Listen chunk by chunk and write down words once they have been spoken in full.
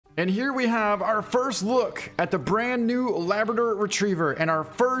And here we have our first look at the brand new Labrador Retriever and our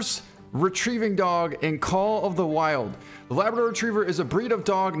first retrieving dog in Call of the Wild. The Labrador Retriever is a breed of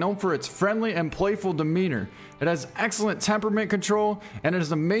dog known for its friendly and playful demeanor. It has excellent temperament control and it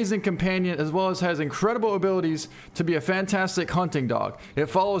is an amazing companion, as well as has incredible abilities to be a fantastic hunting dog.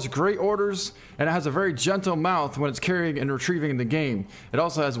 It follows great orders and it has a very gentle mouth when it's carrying and retrieving the game. It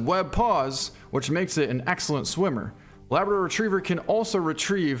also has webbed paws, which makes it an excellent swimmer. Labrador Retriever can also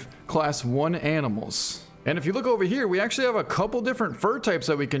retrieve Class 1 animals. And if you look over here, we actually have a couple different fur types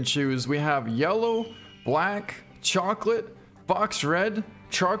that we can choose. We have yellow, black, chocolate, fox red,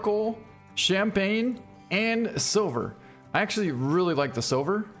 charcoal, champagne, and silver. I actually really like the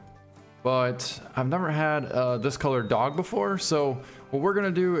silver, but I've never had this colored dog before. So what we're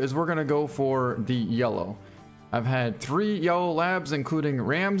gonna do is we're gonna go for the yellow. I've had 3 yellow labs, including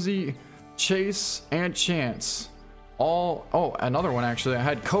Ramsey, Chase, and Chance. Oh, another one actually. I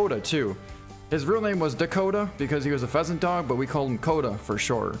had Coda too. His real name was Dakota because he was a pheasant dog, but we called him Coda for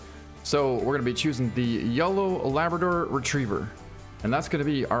short. So we're gonna be choosing the yellow Labrador Retriever, and that's gonna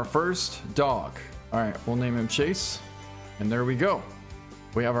be our first dog. All right, we'll name him Chase, and there we go.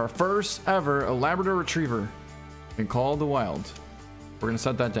 We have our first ever Labrador Retriever in Call of the Wild. We're gonna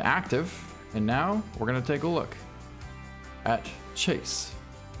set that to active, and now we're gonna take a look at Chase.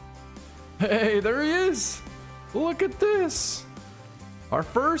 Hey, there he is. Look at this. Our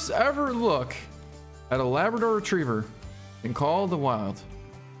first ever look at a Labrador Retriever in Call of the Wild.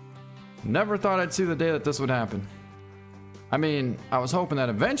 Never thought I'd see the day that this would happen. I mean, I was hoping that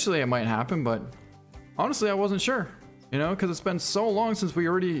eventually it might happen, but honestly, I wasn't sure. You know, because it's been so long since we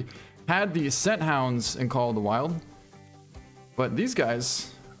already had the scent hounds in Call of the Wild. But these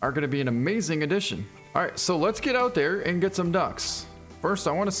guys are going to be an amazing addition. All right, so let's get out there and get some ducks. First,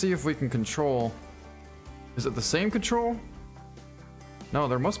 I want to see if we can control. Is it the same control? No,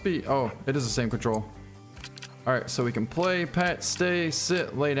 there must be. Oh, it is the same control. All right, so we can play, pet, stay,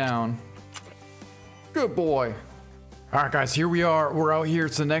 sit, lay down. Good boy. All right, guys, here we are. We're out here.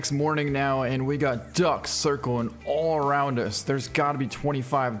 It's the next morning now, and we got ducks circling all around us. There's got to be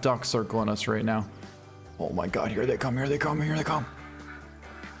 25 ducks circling us right now. Oh my God, here they come, here they come, here they come.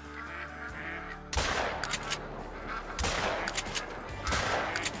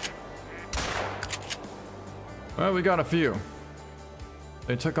 Well, we got a few.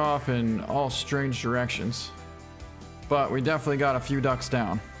 They took off in all strange directions, but we definitely got a few ducks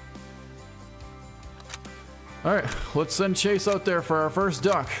down. All right, let's send Chase out there for our first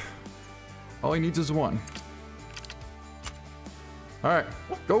duck. All he needs is one. All right,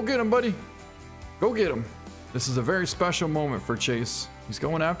 go get him, buddy. Go get him. This is a very special moment for Chase. He's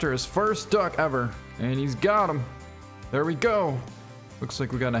going after his first duck ever, and he's got him. There we go. Looks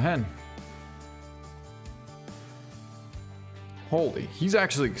like we got a hen. Holy, he's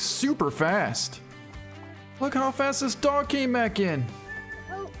actually super fast. Look how fast this dog came back in.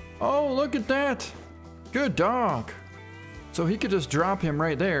 Oh, look at that. Good dog. So he could just drop him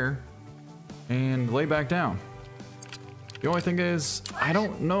right there and lay back down. The only thing is, I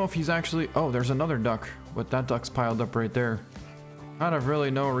don't know if he's actually... Oh, there's another duck, but that duck's piled up right there. I have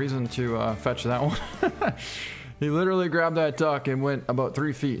really no reason to fetch that one. He literally grabbed that duck and went about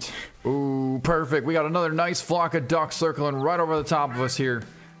 3 feet. Ooh, perfect. We got another nice flock of ducks circling right over the top of us here.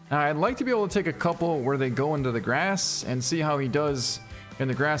 Now, I'd like to be able to take a couple where they go into the grass and see how he does in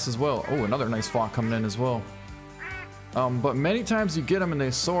the grass as well. Oh, another nice flock coming in as well. But many times you get them and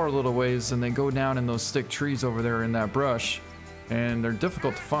they soar a little ways and they go down in those thick trees over there in that brush, and they're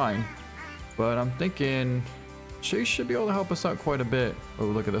difficult to find. But I'm thinking Chase should be able to help us out quite a bit. Oh,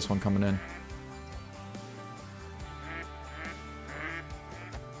 look at this one coming in.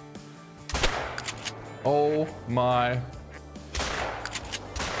 Oh my.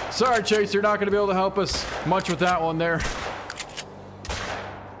 Sorry, Chase, you're not going to be able to help us much with that one there.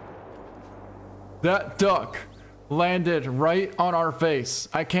 That duck landed right on our face.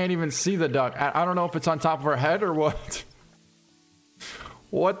 I can't even see the duck. I don't know if it's on top of our head or what.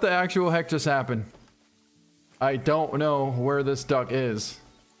 What the actual heck just happened? I don't know where this duck is.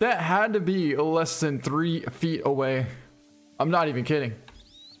 That had to be less than 3 feet away. I'm not even kidding.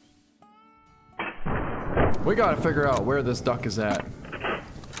 We gotta figure out where this duck is at,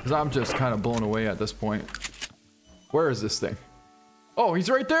 because I'm just kind of blown away at this point. Where is this thing? Oh,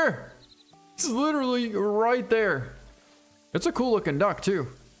 he's right there. He's literally right there. It's a cool looking duck too.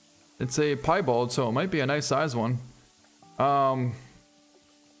 It's a piebald, so it might be a nice size one.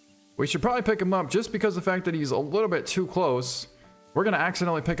 We should probably pick him up just because of the fact that he's a little bit too close. We're gonna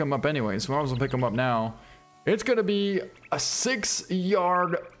accidentally pick him up anyway, so we might as well pick him up now. It's gonna be a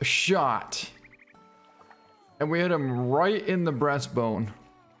 6-yard shot. And we hit him right in the breastbone.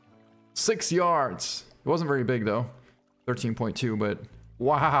 6 yards. It wasn't very big though. 13.2, but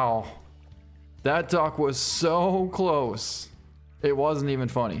wow. That duck was so close. It wasn't even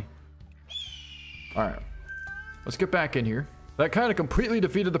funny. All right, let's get back in here. That kind of completely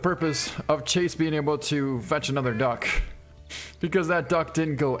defeated the purpose of Chase being able to fetch another duck because that duck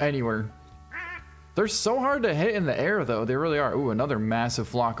didn't go anywhere. They're so hard to hit in the air though. They really are. Ooh, another massive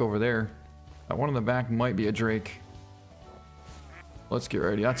flock over there. That one in the back might be a drake. Let's get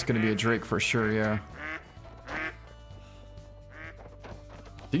ready. That's gonna be a drake for sure, yeah.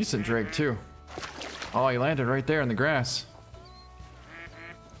 Decent drake too. Oh, he landed right there in the grass.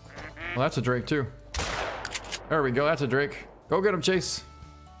 Well, that's a drake too. There we go, that's a drake. Go get him, Chase.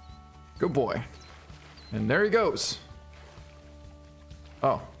 Good boy. And there he goes.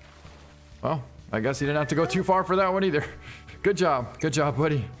 Oh. Well, I guess he didn't have to go too far for that one either. Good job,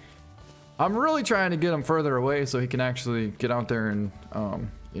 buddy. I'm really trying to get him further away so he can actually get out there and,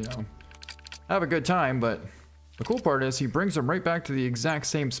 you know, have a good time. But the cool part is he brings them right back to the exact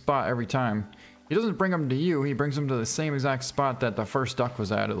same spot every time. He doesn't bring them to you, he brings them to the same exact spot that the first duck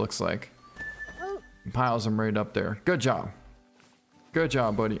was at, it looks like. And piles them right up there. Good job. Good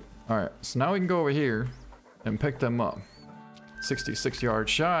job, buddy. All right, so now we can go over here and pick them up. 66-yard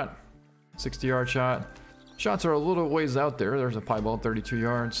shot. 60-yard shot. Shots are a little ways out there. There's a piebald, 32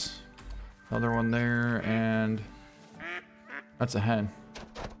 yards. Another one there, and that's a hen.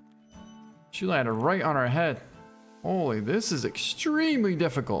 She landed right on our head. Holy, this is extremely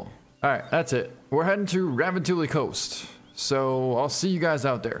difficult. All right, that's it. We're heading to Raventuli Coast. So I'll see you guys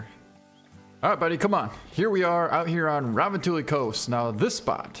out there. All right, buddy, come on. Here we are out here on Raventuli Coast. Now this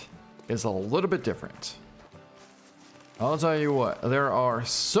spot is a little bit different. I'll tell you what, there are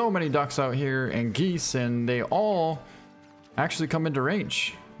so many ducks out here and geese, and they all actually come into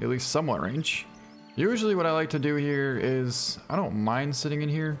range, at least somewhat range. Usually what I like to do here is, I don't mind sitting in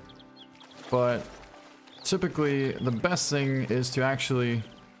here, but typically the best thing is to actually,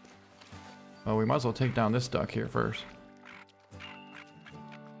 well, we might as well take down this duck here first.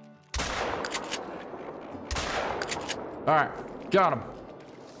 All right, got him.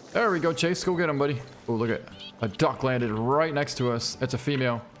 There we go, Chase, go get him, buddy. Oh, look at a duck landed right next to us. It's a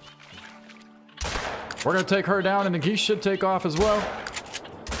female. We're gonna take her down, and the geese should take off as well.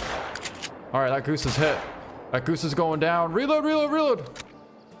 All right, that goose is hit. That goose is going down. Reload, reload, reload.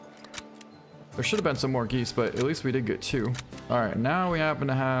 There should have been some more geese, but at least we did get 2. All right, now we happen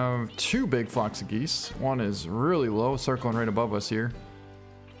to have 2 big flocks of geese. One is really low, circling right above us here.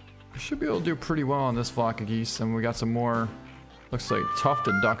 We should be able to do pretty well on this flock of geese, and we got some more, looks like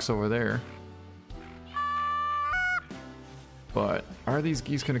tufted ducks over there. But are these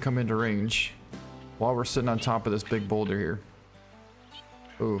geese gonna come into range while we're sitting on top of this big boulder here?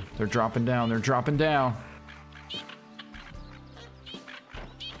 Ooh, they're dropping down, they're dropping down.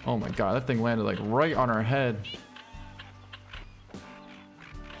 Oh my god, that thing landed like right on our head.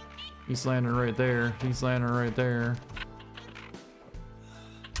 He's landing right there, he's landing right there.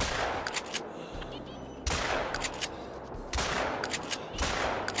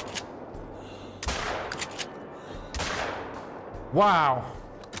 Wow,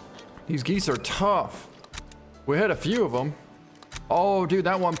 these geese are tough. We hit a few of them. Oh, dude,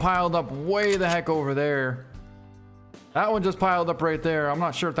 that one piled up way the heck over there. That one just piled up right there. I'm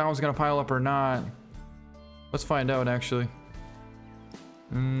not sure if that one's gonna pile up or not. Let's find out, actually.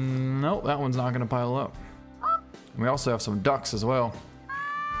 Nope, that one's not gonna pile up. We also have some ducks as well.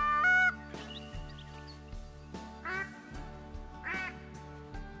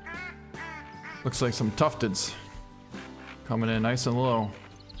 Looks like some tufteds. Coming in nice and low.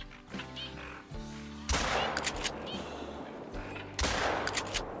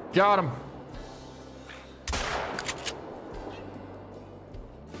 Got him.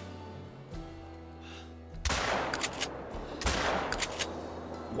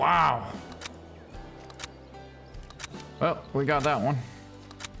 Wow. Well, we got that one.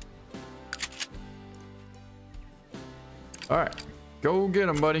 All right, go get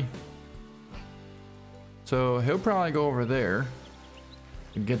him, buddy. So he'll probably go over there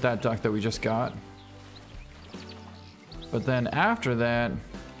and get that duck that we just got. But then after that,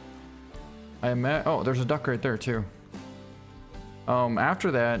 oh, there's a duck right there too.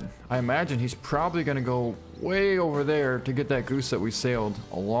 After that, I imagine he's probably gonna go way over there to get that goose that we sailed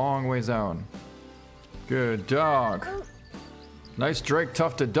a long ways out. Good dog. Nice drake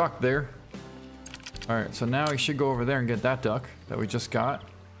tufted duck there. All right, so now he should go over there and get that duck that we just got.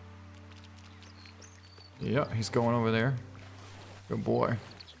 Yeah, he's going over there. Good boy.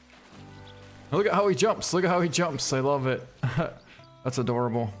 Look at how he jumps. Look at how he jumps. I love it. That's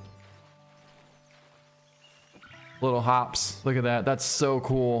adorable. Little hops. Look at that. That's so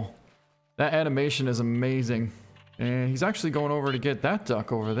cool. That animation is amazing. And he's actually going over to get that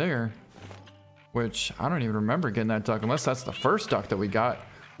duck over there. Which, I don't even remember getting that duck, unless that's the first duck that we got.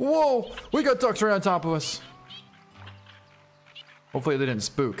 Whoa! We got ducks right on top of us. Hopefully they didn't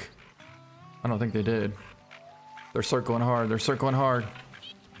spook. I don't think they did. They're circling hard. They're circling hard.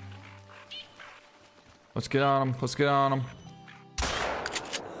 Let's get on them. Let's get on them.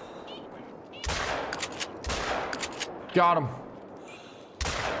 Got him.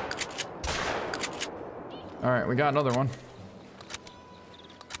 Alright, we got another one.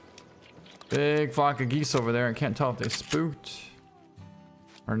 Big flock of geese over there. I can't tell if they spooked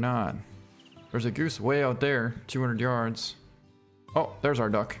or not. There's a goose way out there, 200 yards. Oh, there's our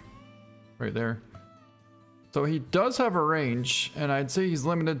duck. Right there. So he does have a range, and I'd say he's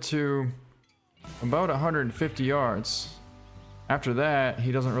limited to about 150 yards. After that,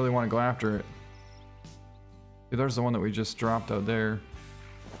 he doesn't really want to go after it. See, there's the one that we just dropped out there.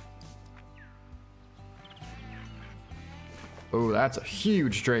 Oh, that's a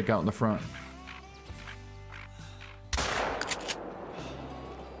huge drake out in the front.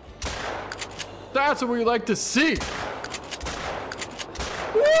 That's what we like to see.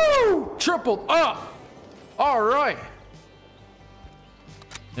 Woo! Tripled up. All right.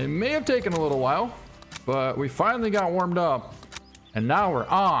 It may have taken a little while, but we finally got warmed up, and now we're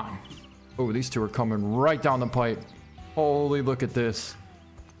on. Oh, these two are coming right down the pipe. Holy, look at this.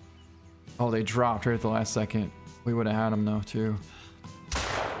 Oh, they dropped right at the last second. We would have had them though, too.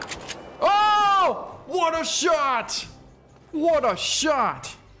 Oh! What a shot! What a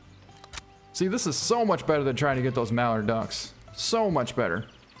shot! See, this is so much better than trying to get those mallard ducks. So much better.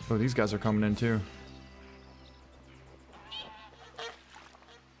 Oh, these guys are coming in too.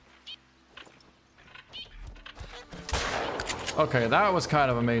 Okay, that was kind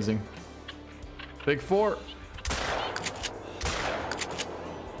of amazing. Big four.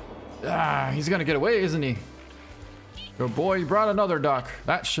 Ah, he's gonna get away, isn't he? Good boy, you brought another duck.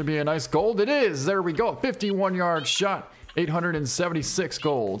 That should be a nice gold. It is. There we go. 51-yard shot. 876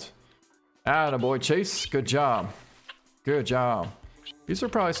 gold. Attaboy, Chase. Good job. Good job. These are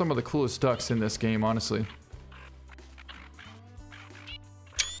probably some of the coolest ducks in this game, honestly.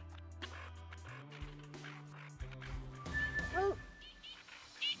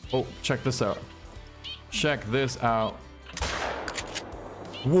 Oh, check this out. Check this out.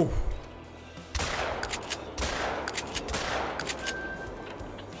 Whoa.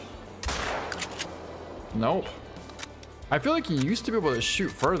 Nope. I feel like you used to be able to shoot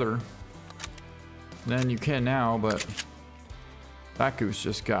further than you can now, but that goose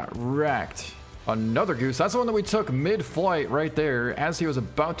just got wrecked. Another goose. That's the one that we took mid-flight right there as he was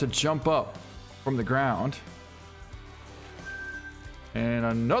about to jump up from the ground. And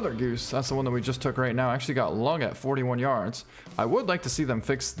another goose. That's the one that we just took right now. Actually got lung at 41 yards. I would like to see them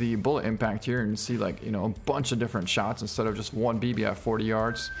fix the bullet impact here and see, like, you know, a bunch of different shots instead of just one BB at 40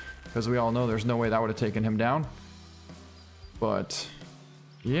 yards. Because we all know there's no way that would have taken him down. But,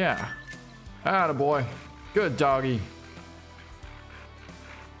 yeah. Attaboy. Good doggy.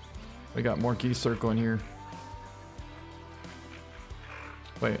 We got more geese circling here.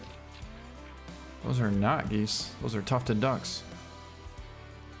 Wait. Those are not geese. Those are tufted ducks.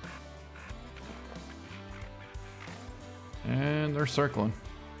 And they're circling.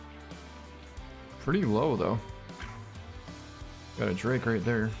 Pretty low, though. Got a drake right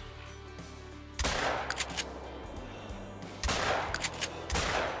there.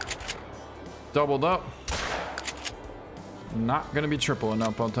 Doubled up. Not gonna be tripling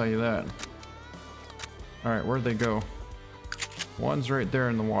up, I'll tell you that. Alright, where'd they go? One's right there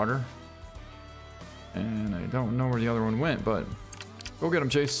in the water. And I don't know where the other one went, but go get him,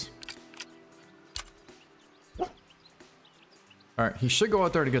 Chase. Alright, he should go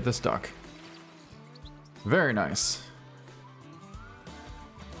out there to get this duck. Very nice.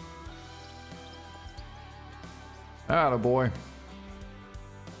 Attaboy.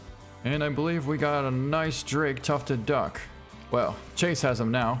 And I believe we got a nice drake tufted duck. Well, Chase has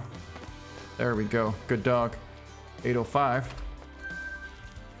him now. There we go. Good dog. 805.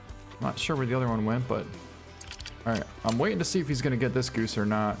 Not sure where the other one went, but... Alright, I'm waiting to see if he's going to get this goose or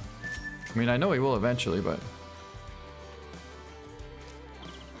not. I mean, I know he will eventually, but...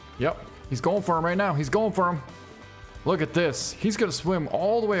 Yep, he's going for him right now. He's going for him. Look at this. He's going to swim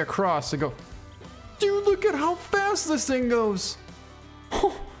all the way across to go... Dude, look at how fast this thing goes.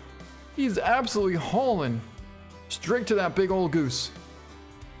 He's absolutely hauling straight to that big old goose.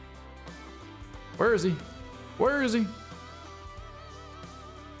 Where is he? Where is he?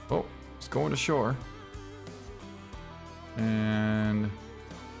 Oh, he's going to shore. And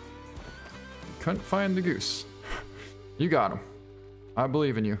couldn't find the goose. You got him. I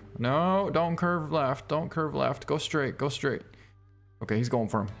believe in you. No, don't curve left. Don't curve left. Go straight. Go straight. Okay, he's going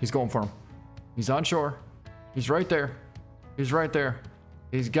for him. He's going for him. He's on shore. He's right there. He's right there.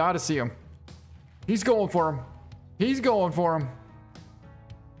 He's got to see him. He's going for him. He's going for him.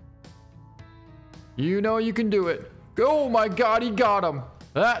 You know you can do it. Oh my God, he got him.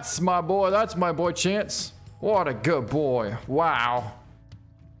 That's my boy. That's my boy Chance. What a good boy. Wow.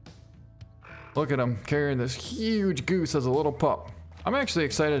 Look at him carrying this huge goose as a little pup. I'm actually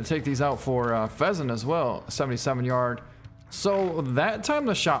excited to take these out for pheasant as well. 77 yard. So that time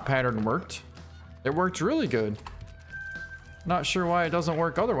the shot pattern worked. It worked really good. Not sure why it doesn't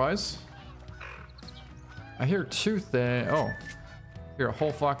work otherwise. I hear two things. Oh, I hear a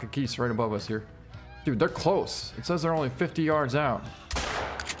whole flock of geese right above us here. Dude, they're close. It says they're only 50 yards out.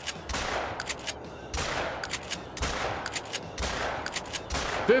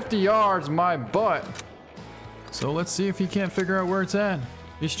 "50 yards, my butt." So let's see if he can't figure out where it's at.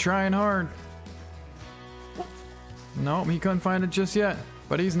 He's trying hard. Nope, he couldn't find it just yet,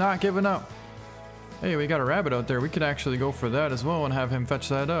 but he's not giving up. Hey, we got a rabbit out there. We could actually go for that as well and have him fetch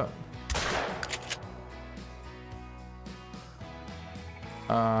that up.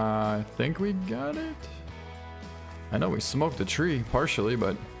 I think we got it. I know we smoked the tree partially,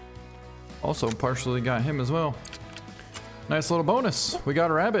 but also partially got him as well. Nice little bonus. We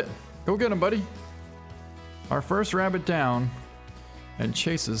got a rabbit. Go get him, buddy. Our first rabbit down. And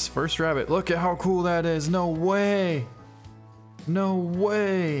Chase's first rabbit. Look at how cool that is. No way. No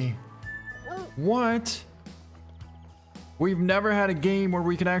way. What? We've never had a game where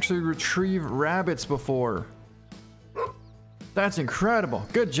we can actually retrieve rabbits before. That's incredible.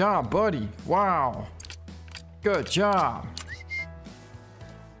 Good job, buddy. Wow. Good job.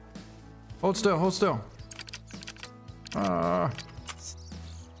 Hold still, hold still.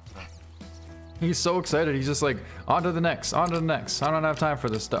 He's so excited. He's just like, on to the next, on to the next. I don't have time for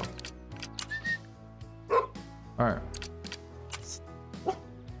this stuff. All right.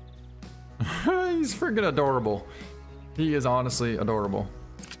 He's freaking adorable. He is honestly adorable.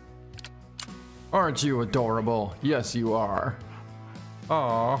 Aren't you adorable? Yes, you are.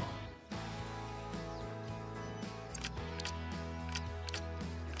 Aww.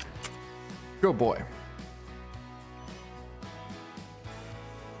 Good boy.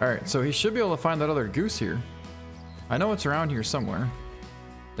 Alright, so he should be able to find that other goose here. I know it's around here somewhere.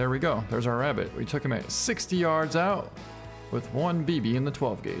 There we go. There's our rabbit. We took him at 60 yards out with one BB in the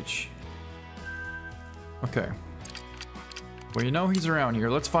 12 gauge. Okay. Well, you know he's around here.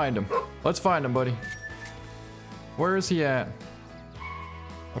 Let's find him. Let's find him, buddy. Where is he at?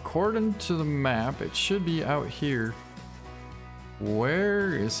 According to the map, it should be out here.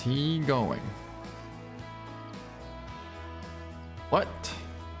 Where is he going? What?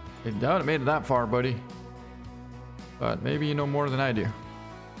 I doubt it made it that far, buddy. But maybe you know more than I do.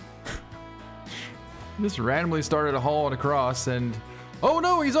 Just randomly started hauling across and... Oh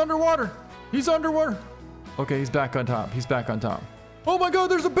no, he's underwater! He's underwater! Okay, he's back on top. He's back on top. Oh my God,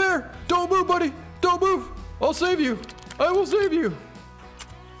 there's a bear! Don't move, buddy! Don't move! I'll save you! I will save you!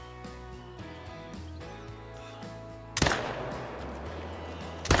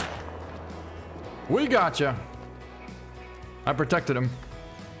 We gotcha! I protected him.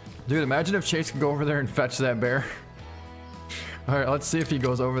 Dude, imagine if Chase could go over there and fetch that bear. Alright, let's see if he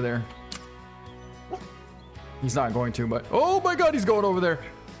goes over there. He's not going to, but... Oh my God, he's going over there!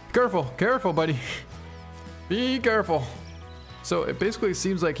 Careful, careful, buddy. Be careful. So it basically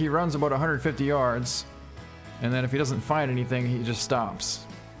seems like he runs about 150 yards. And then if he doesn't find anything, he just stops.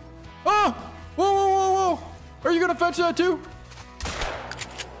 Oh! Whoa, whoa, whoa, whoa! Are you gonna fetch that too?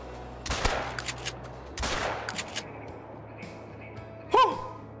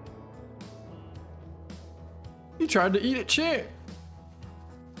 Oh! He tried to eat it, shit.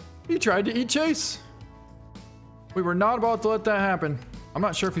 He tried to eat Chase. We were not about to let that happen. I'm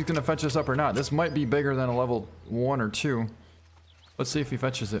not sure if he's gonna fetch this up or not. This might be bigger than a level 1 or 2. Let's see if he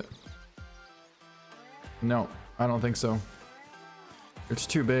fetches it. No, I don't think so. It's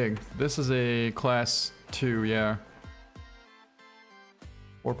too big. This is a class 2, yeah.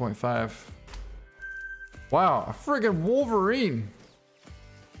 4.5. Wow, a friggin' Wolverine.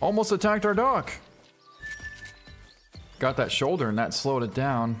 Almost attacked our dock. Got that shoulder and that slowed it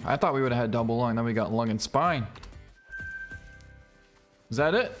down. I thought we would have had double lung, then we got lung and spine. Is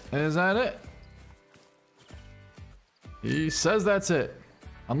that it? Is that it? He says that's it.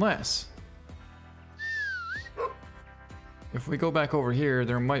 Unless... if we go back over here,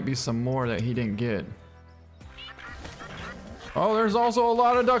 there might be some more that he didn't get. Oh, there's also a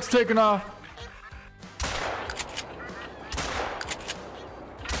lot of ducks taken off.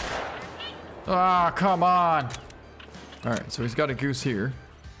 Ah, come on. All right, so he's got a goose here.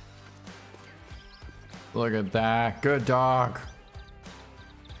 Look at that. Good dog.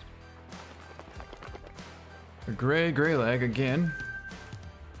 A gray leg again.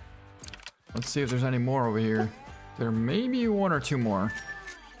 Let's see if there's any more over here. There may be one or two more.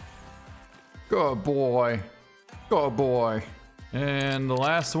 Good boy. Good boy. And the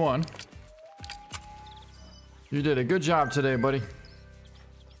last one. You did a good job today, buddy.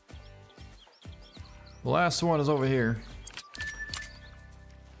 The last one is over here.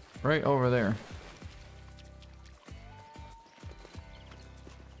 Right over there.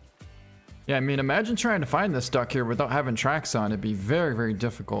 Yeah, I mean, imagine trying to find this duck here without having tracks on. It'd be very, very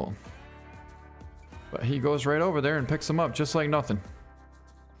difficult. But he goes right over there and picks them up just like nothing.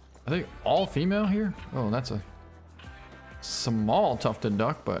 I think all female here? Oh, that's a small tufted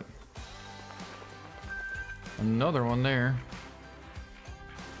duck, but another one there.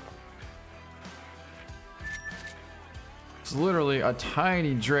 It's literally a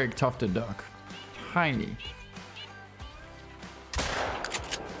tiny drake tufted duck. Tiny.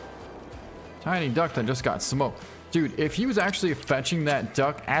 Tiny duck that just got smoked. Dude, if he was actually fetching that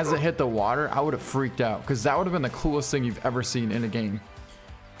duck as it hit the water, I would have freaked out, because that would have been the coolest thing you've ever seen in a game.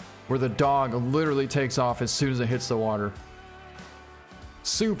 Where the dog literally takes off as soon as it hits the water.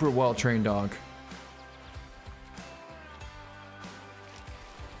 Super well trained dog.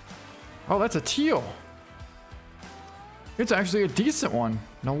 Oh, that's a teal. It's actually a decent one.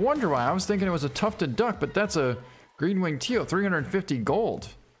 No wonder why. I was thinking it was a tufted duck, but that's a green-winged teal. 350 gold.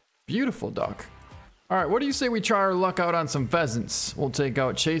 Beautiful duck. All right, what do you say we try our luck out on some pheasants? We'll take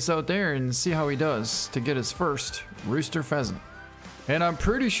out Chase out there and see how he does to get his first rooster pheasant. And I'm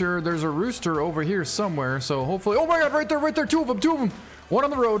pretty sure there's a rooster over here somewhere, so hopefully... Oh my god, right there, two of them. One on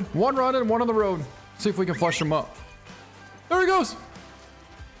the road, one running, one on the road. See if we can flush him up. There he goes.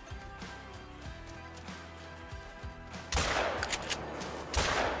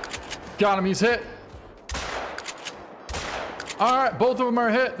 Got him, he's hit. All right, both of them are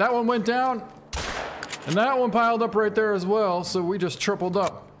hit. That one went down. And that one piled up right there as well, so we just tripled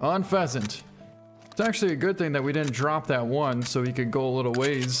up on pheasant. It's actually a good thing that we didn't drop that one, so he could go a little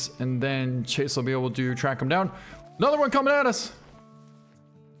ways, and then Chase will be able to track him down. Another one coming at us.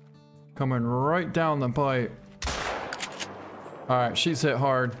 Coming right down the pipe. All right, she's hit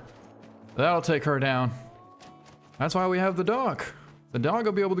hard. That'll take her down. That's why we have the dog. The dog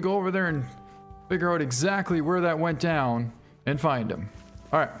will be able to go over there and figure out exactly where that went down and find him.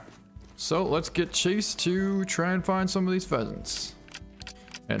 All right. So let's get Chase to try and find some of these pheasants.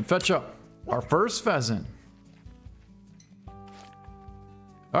 And fetch up our first pheasant.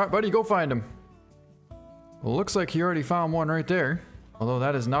 All right, buddy, go find him. Well, looks like he already found one right there. Although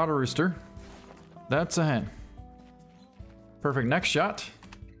that is not a rooster. That's a hen. Perfect, next shot.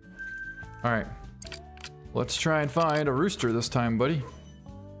 All right. Let's try and find a rooster this time, buddy.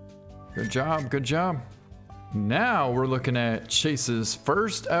 Good job, good job. Now we're looking at Chase's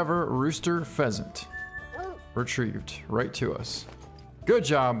first ever rooster pheasant. Retrieved right to us. Good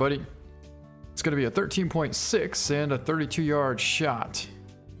job, buddy. It's going to be a 13.6 and a 32-yard shot.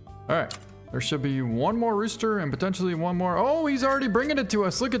 All right. There should be one more rooster and potentially one more. Oh, he's already bringing it to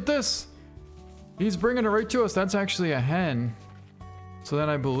us. Look at this. He's bringing it right to us. That's actually a hen. So then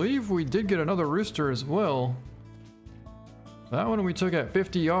I believe we did get another rooster as well. That one we took at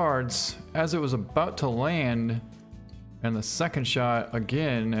 50 yards as it was about to land. And the second shot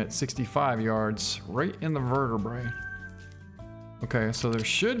again at 65 yards, right in the vertebrae. Okay, so there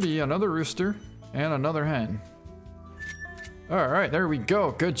should be another rooster and another hen. All right, there we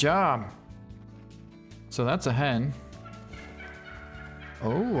go. Good job. So that's a hen.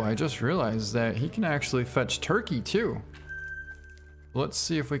 Oh, I just realized that he can actually fetch turkey too. Let's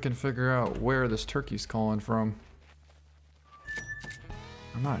see if we can figure out where this turkey's calling from.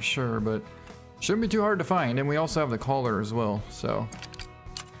 I'm not sure, but shouldn't be too hard to find. And we also have the caller as well, so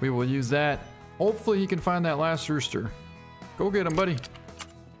we will use that. Hopefully he can find that last rooster. Go get him, buddy.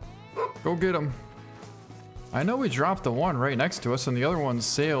 Go get him. I know we dropped the one right next to us and the other one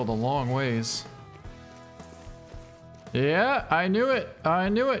sailed a long ways. Yeah, I knew it. I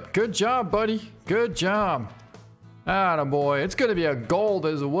knew it. Good job, buddy. Good job. Attaboy. It's going to be a gold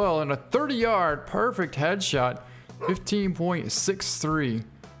as well and a 30-yard perfect headshot. 15.63.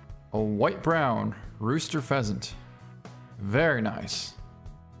 A white-brown rooster pheasant. Very nice.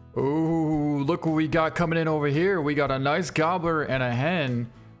 Ooh, look what we got coming in over here. We got a nice gobbler and a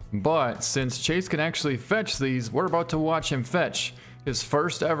hen. But since Chase can actually fetch these, we're about to watch him fetch his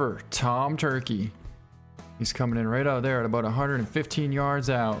first ever tom turkey. He's coming in right out there at about 115 yards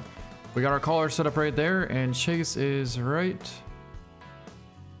out. We got our caller set up right there, and Chase is right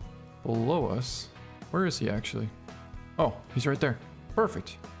below us. Where is he actually? Oh, he's right there.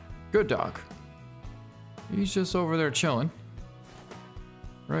 Perfect. Good dog. He's just over there chilling.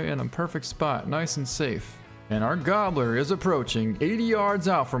 Right in a perfect spot, nice and safe. And our gobbler is approaching 80 yards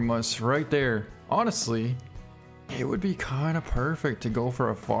out from us right there. Honestly, it would be kind of perfect to go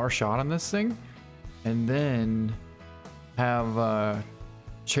for a far shot on this thing and then have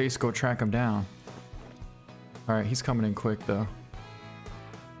Chase go track him down. All right, he's coming in quick though.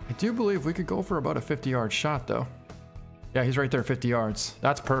 I do believe we could go for about a 50-yard shot though. Yeah, he's right there, 50 yards.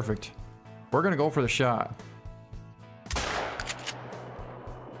 That's perfect. We're gonna go for the shot.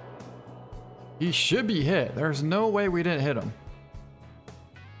 He should be hit. There's no way we didn't hit him.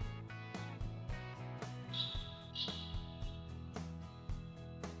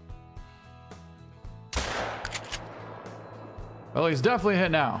 Well, he's definitely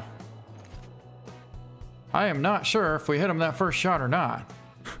hit now. I am not sure if we hit him that first shot or not.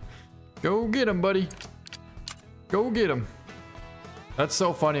 Go get him, buddy. Go get him. That's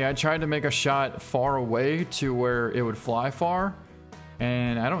so funny. I tried to make a shot far away to where it would fly far,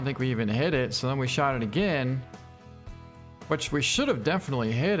 and I don't think we even hit it. So then we shot it again, which we should have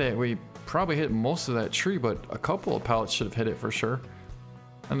definitely hit it. We probably hit most of that tree, but a couple of pellets should have hit it for sure.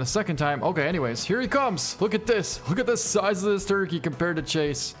 And the second time, okay, anyways, here he comes. Look at this. Look at the size of this turkey compared to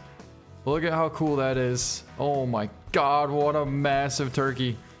Chase. Look at how cool that is. Oh my God, what a massive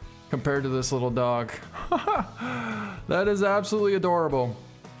turkey compared to this little dog. That is absolutely adorable.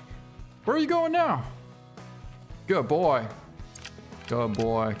 Where are you going now? Good boy. Good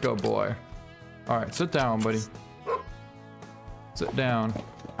boy, good boy. All right, sit down, buddy. Sit down.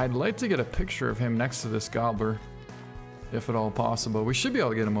 I'd like to get a picture of him next to this gobbler, if at all possible. We should be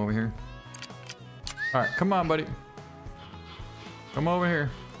able to get him over here. All right, come on, buddy. Come over here.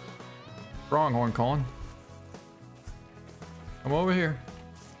 Pronghorn calling. Come over here.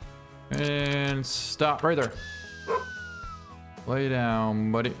 And stop right there. Lay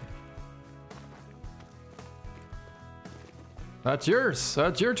down, buddy. That's yours.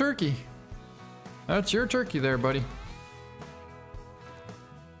 That's your turkey. That's your turkey there, buddy.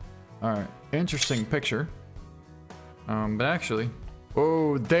 All right, interesting picture. But actually,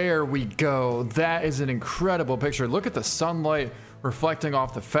 oh, there we go. That is an incredible picture. Look at the sunlight reflecting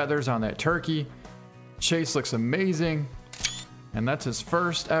off the feathers on that turkey. Chase looks amazing. And that's his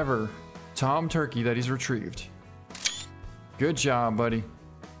first ever Tom turkey that he's retrieved. Good job, buddy.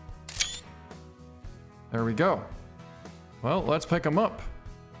 There we go. Well, let's pick him up.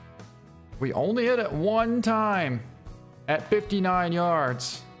 We only hit it one time at 59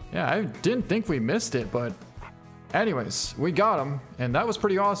 yards. Yeah, I didn't think we missed it, but anyways, we got him, and that was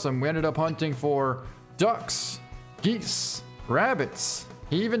pretty awesome. We ended up hunting for ducks, geese, rabbits.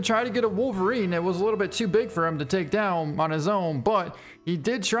 He even tried to get a wolverine. It was a little bit too big for him to take down on his own, but he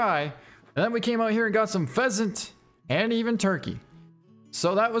did try. And then we came out here and got some pheasant and even turkey.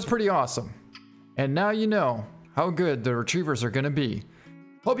 So that was pretty awesome. And now you know how good the retrievers are gonna be.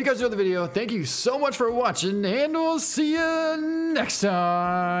 Hope you guys enjoyed the video. Thank you so much for watching, and we'll see you next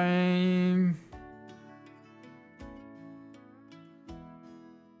time.